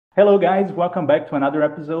Hello, guys. Welcome back to another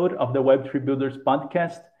episode of the Web3 Builders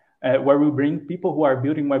podcast, where we bring people who are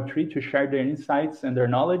building Web3 to share their insights and their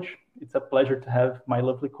knowledge. It's a pleasure to have my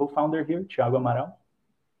lovely co-founder here, Thiago Amaral.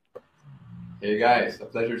 Hey guys, a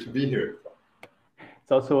pleasure to be here.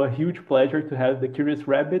 It's also a huge pleasure to have the Curious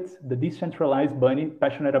Rabbit, the decentralized bunny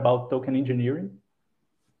passionate about token engineering.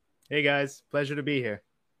 Hey guys, pleasure to be here.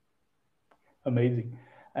 Amazing.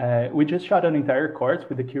 We just shot an entire course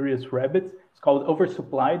with the Curious Rabbit. It's called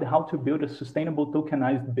Oversupplied, How to Build a Sustainable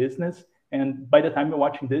Tokenized Business. And by the time you're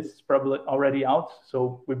watching this, it's probably already out.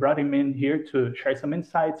 So we brought him in here to share some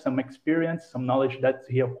insights, some experience, some knowledge that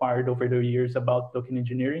he acquired over the years about token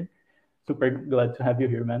engineering. Super glad to have you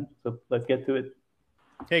here, man. So let's get to it.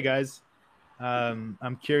 Hey guys,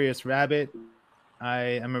 I'm Curious Rabbit. I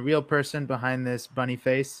am a real person behind this bunny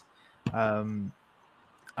face.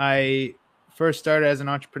 I first started as an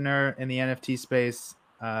entrepreneur in the NFT space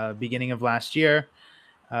beginning of last year.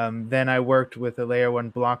 Then I worked with a layer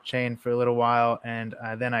one blockchain for a little while, and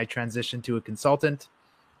then I transitioned to a consultant.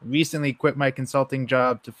 Recently quit my consulting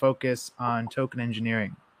job to focus on token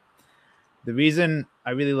engineering. The reason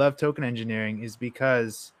I really love token engineering is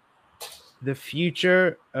because the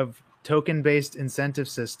future of token-based incentive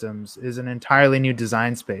systems is an entirely new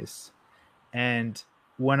design space. And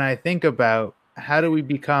when I think about how do we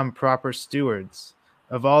become proper stewards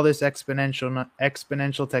of all this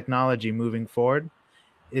exponential technology moving forward,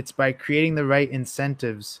 it's by creating the right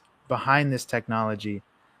incentives behind this technology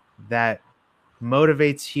that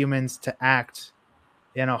motivates humans to act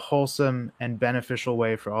in a wholesome and beneficial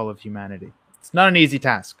way for all of humanity. It's not an easy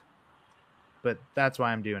task, but that's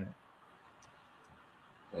why I'm doing it.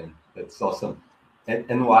 And that's awesome.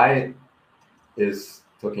 And why is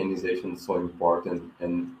tokenization so important,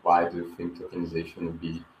 and why do you think tokenization will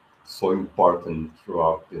be so important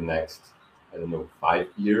throughout the next, 5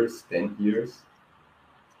 years, 10 years?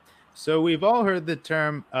 So we've all heard the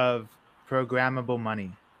term of programmable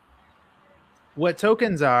money. What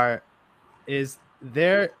tokens are is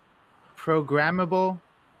they're programmable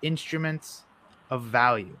instruments of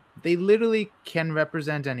value. They literally can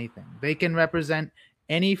represent anything. They can represent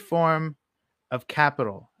any form of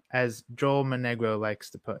capital, as Joel Monegro likes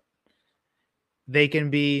to put. They can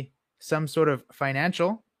be some sort of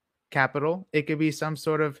financial capital. It could be some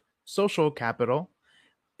sort of social capital.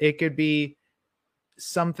 It could be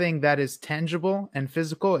something that is tangible and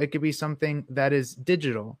physical. It could be something that is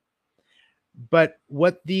digital. But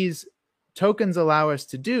what these tokens allow us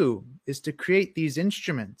to do is to create these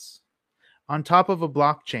instruments on top of a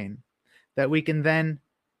blockchain that we can then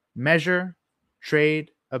measure,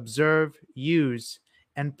 trade, observe, use,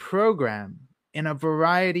 and program in a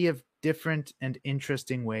variety of different and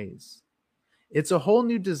interesting ways. It's a whole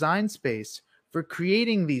new design space for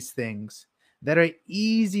creating these things that are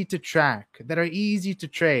easy to track, that are easy to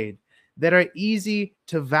trade, that are easy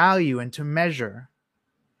to value and to measure,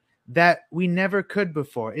 that we never could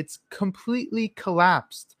before. It's completely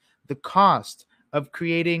collapsed the cost of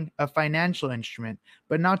creating a financial instrument,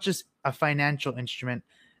 but not just a financial instrument,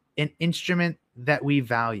 an instrument that we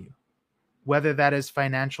value, whether that is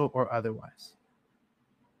financial or otherwise.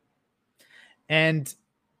 And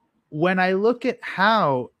when I look at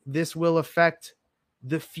how this will affect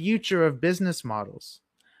the future of business models,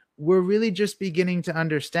 we're really just beginning to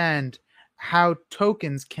understand how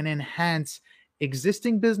tokens can enhance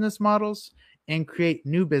existing business models and create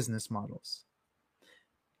new business models.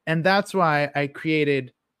 And that's why I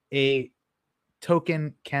created a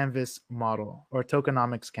token canvas model, or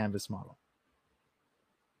tokenomics canvas model.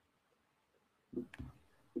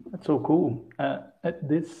 That's so cool.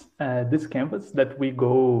 This canvas that we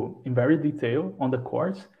go in very detail on the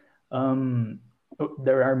course,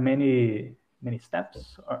 there are many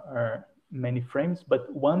steps or many frames,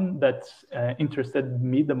 but one that interested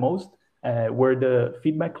me the most were the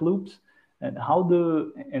feedback loops, and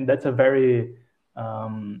and that's a very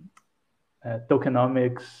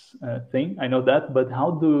tokenomics thing. I know that, but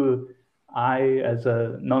how do I, as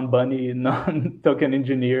a non-bunny, non-token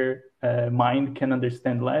engineer mind, can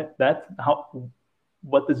understand that?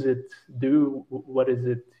 What does it do? What is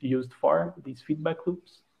it used for, these feedback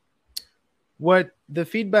loops? What the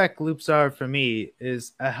feedback loops are for me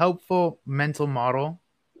is a helpful mental model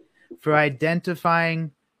for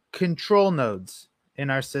identifying control nodes in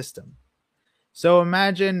our system. So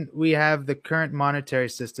imagine we have the current monetary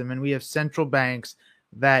system and we have central banks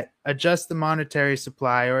that adjust the monetary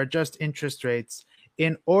supply or adjust interest rates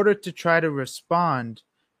in order to try to respond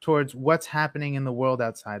towards what's happening in the world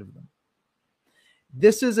outside of them.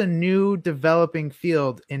 This is a new developing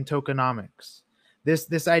field in tokenomics.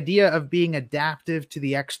 This idea of being adaptive to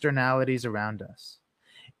the externalities around us.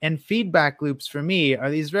 And feedback loops for me are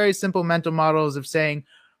these very simple mental models of saying,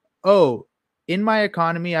 oh, in my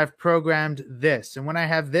economy, I've programmed this. And when I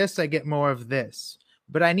have this, I get more of this.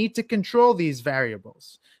 But I need to control these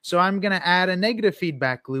variables. So I'm going to add a negative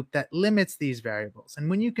feedback loop that limits these variables. And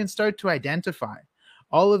when you can start to identify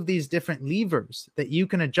all of these different levers that you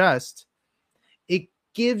can adjust, it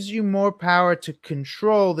gives you more power to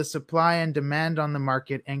control the supply and demand on the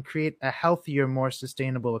market and create a healthier, more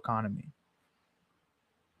sustainable economy.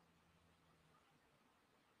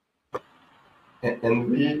 And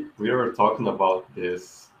we were talking about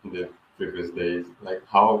this in the previous days, like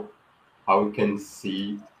how we can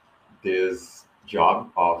see this job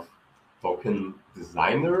of token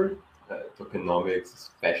designer, tokenomics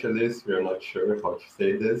specialist. We're not sure how to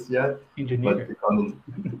say this yet, but Engineer. becoming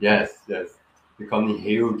yes, becoming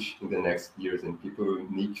huge in the next years, and people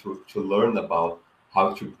need to learn about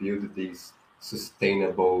how to build these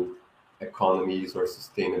sustainable economies or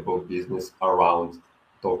sustainable business around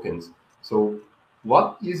tokens. So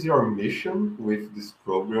what is your mission with this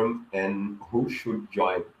program, and who should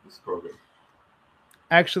join this program?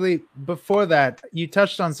 Actually, before that, you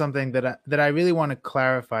touched on something that I really want to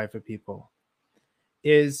clarify for people.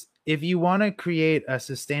 Is if you want to create a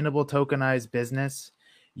sustainable tokenized business,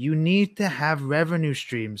 you need to have revenue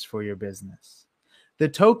streams for your business. The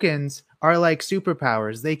tokens are like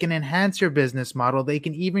superpowers. They can enhance your business model. They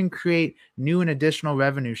can even create new and additional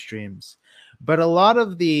revenue streams. But a lot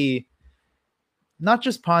of the, not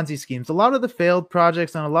just Ponzi schemes, a lot of the failed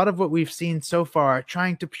projects and a lot of what we've seen so far are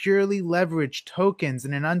trying to purely leverage tokens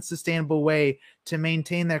in an unsustainable way to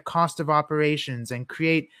maintain their cost of operations and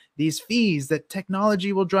create these fees that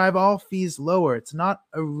technology will drive all fees lower. It's not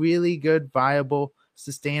a really good, viable,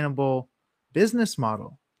 sustainable business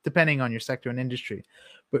model, depending on your sector and industry.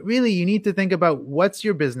 But really, you need to think about what's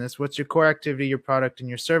your business, what's your core activity, your product, and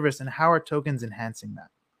your service, and how are tokens enhancing that?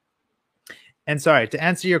 And sorry, to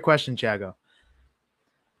answer your question, Thiago.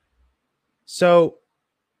 So,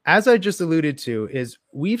 as I just alluded to, is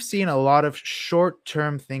we've seen a lot of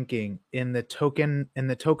short-term thinking in the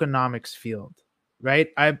tokenomics field, right?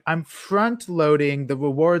 I'm front-loading the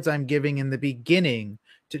rewards I'm giving in the beginning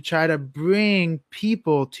to try to bring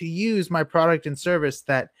people to use my product and service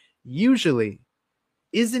that usually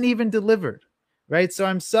isn't even delivered, right? So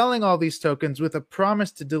I'm selling all these tokens with a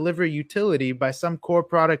promise to deliver utility by some core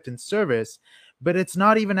product and service, but it's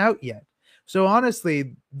not even out yet. So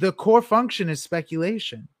honestly, the core function is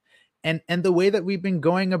speculation. And the way that we've been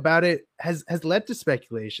going about it has led to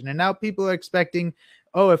speculation. And now people are expecting,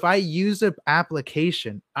 oh, if I use an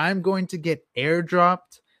application, I'm going to get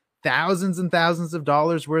airdropped thousands and thousands of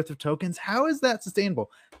dollars worth of tokens. How is that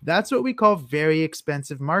sustainable? That's what we call very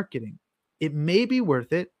expensive marketing. It may be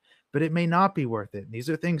worth it, but it may not be worth it. These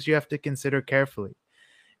are things you have to consider carefully.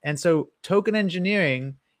 And so token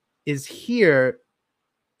engineering is here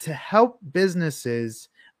to help businesses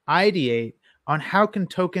ideate on how can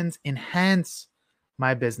tokens enhance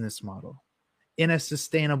my business model in a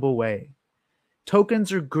sustainable way.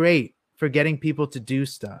 Tokens are great for getting people to do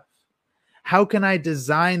stuff. How can I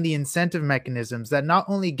design the incentive mechanisms that not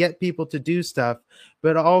only get people to do stuff,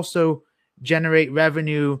 but also generate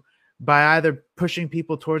revenue by either pushing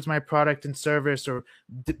people towards my product and service or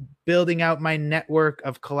building out my network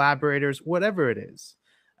of collaborators, whatever it is.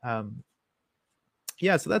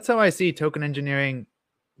 So that's how I see token engineering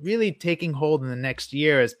really taking hold in the next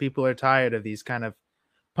year as people are tired of these kind of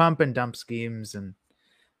pump and dump schemes and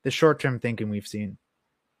the short-term thinking we've seen.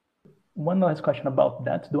 One last question about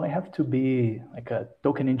that. Do I have to be like a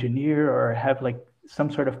token engineer or have like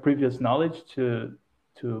some sort of previous knowledge to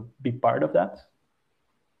be part of that?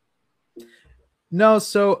 No,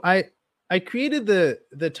 so I created the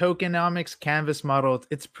tokenomics canvas model.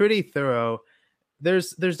 It's pretty thorough.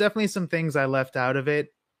 There's definitely some things I left out of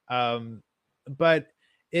it, but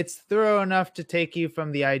it's thorough enough to take you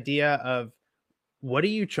from the idea of what are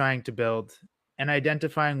you trying to build and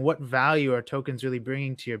identifying what value are tokens really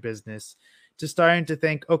bringing to your business, to starting to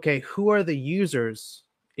think, okay, who are the users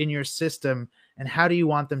in your system and how do you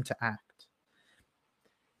want them to act?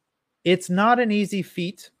 It's not an easy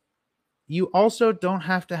feat. You also don't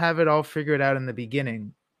have to have it all figured out in the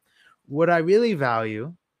beginning. What I really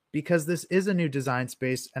value, because this is a new design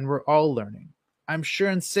space and we're all learning, I'm sure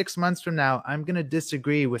in 6 months from now, I'm going to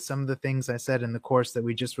disagree with some of the things I said in the course that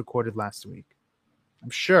we just recorded last week. I'm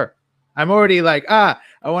sure. I'm already like, I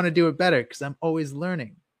want to do it better because I'm always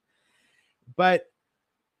learning. But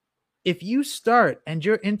if you start and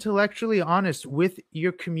you're intellectually honest with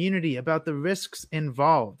your community about the risks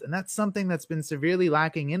involved, and that's something that's been severely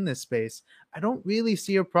lacking in this space, I don't really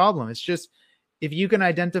see a problem. It's just if you can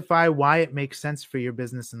identify why it makes sense for your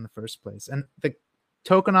business in the first place. And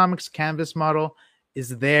Tokenomics Canvas model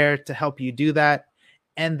is there to help you do that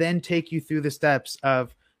and then take you through the steps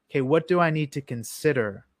of, okay, what do I need to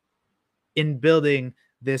consider in building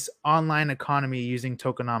this online economy using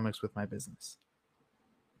tokenomics with my business?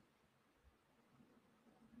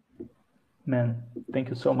 Man, thank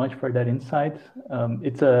you so much for that insight.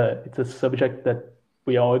 It's a subject that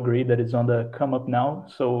we all agree that is on the come up now.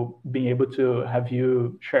 So being able to have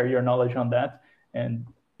you share your knowledge on that, and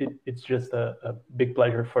it's just a big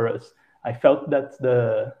pleasure for us. I felt that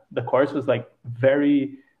the course was like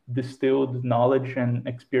very distilled knowledge and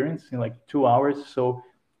experience in like 2 hours. So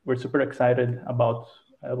we're super excited about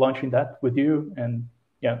launching that with you, and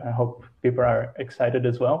yeah, I hope people are excited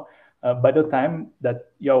as well. By the time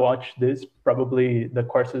that you'll watch this, probably the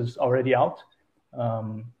course is already out.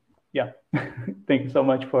 Yeah, thank you so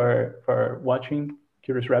much for watching.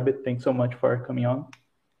 Curious Rabbit, thanks so much for coming on.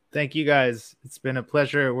 Thank you guys. It's been a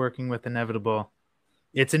pleasure working with Inevitable.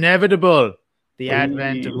 It's inevitable, the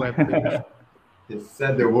advent of Web3. He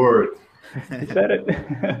said the word. He said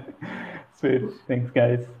it. Sweet. Thanks,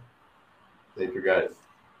 guys. Thank you, guys.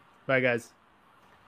 Bye, guys.